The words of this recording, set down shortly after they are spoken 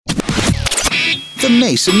The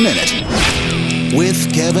Mason Minute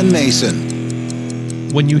with Kevin Mason.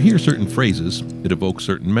 When you hear certain phrases, it evokes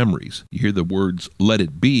certain memories. You hear the words, "let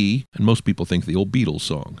it be," and most people think of the old Beatles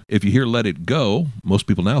song. If you hear "let it go," most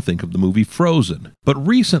people now think of the movie Frozen. But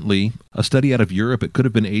recently, a study out of Europe, it could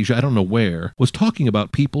have been Asia, I don't know where, was talking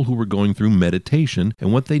about people who were going through meditation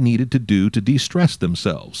and what they needed to do to de-stress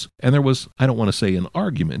themselves. And there was, I don't want to say an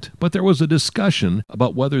argument, but there was a discussion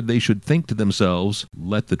about whether they should think to themselves,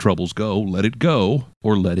 let the troubles go, let it go,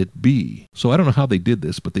 or let it be. So I don't know how they did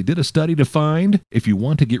this, but they did a study to find if you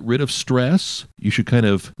want to get rid of stress, you should kind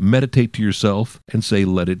of meditate to yourself and say,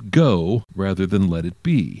 let it go, rather than let it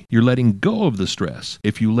be. You're letting go of the stress.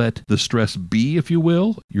 If you let the stress be, if you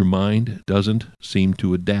will, your mind doesn't seem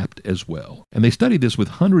to adapt as well. And they studied this with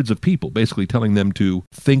hundreds of people, basically telling them to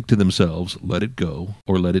think to themselves, let it go,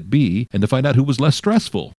 or let it be, and to find out who was less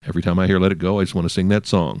stressful. Every time I hear let it go, I just want to sing that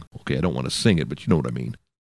song. Okay, I don't want to sing it, but you know what I mean.